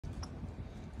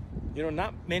You know,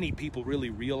 not many people really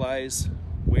realize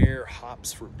where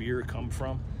hops for beer come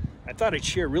from. I thought I'd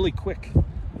share really quick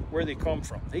where they come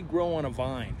from. They grow on a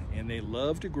vine, and they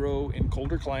love to grow in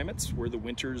colder climates where the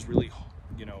winters really,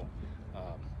 you know,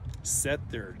 set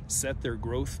their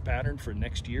growth pattern for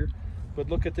next year. But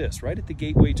look at this, right at the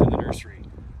gateway to the nursery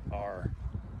are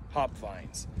hop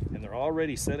vines, and they're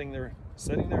already setting their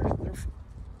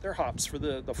hops for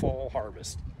the fall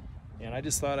harvest. And I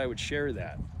just thought I would share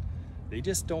that. They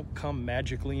just don't come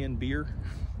magically in beer.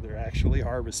 They're actually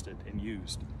harvested and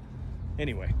used.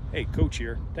 Anyway, hey, Coach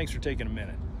here. Thanks for taking a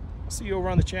minute. I'll see you over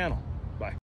on the channel.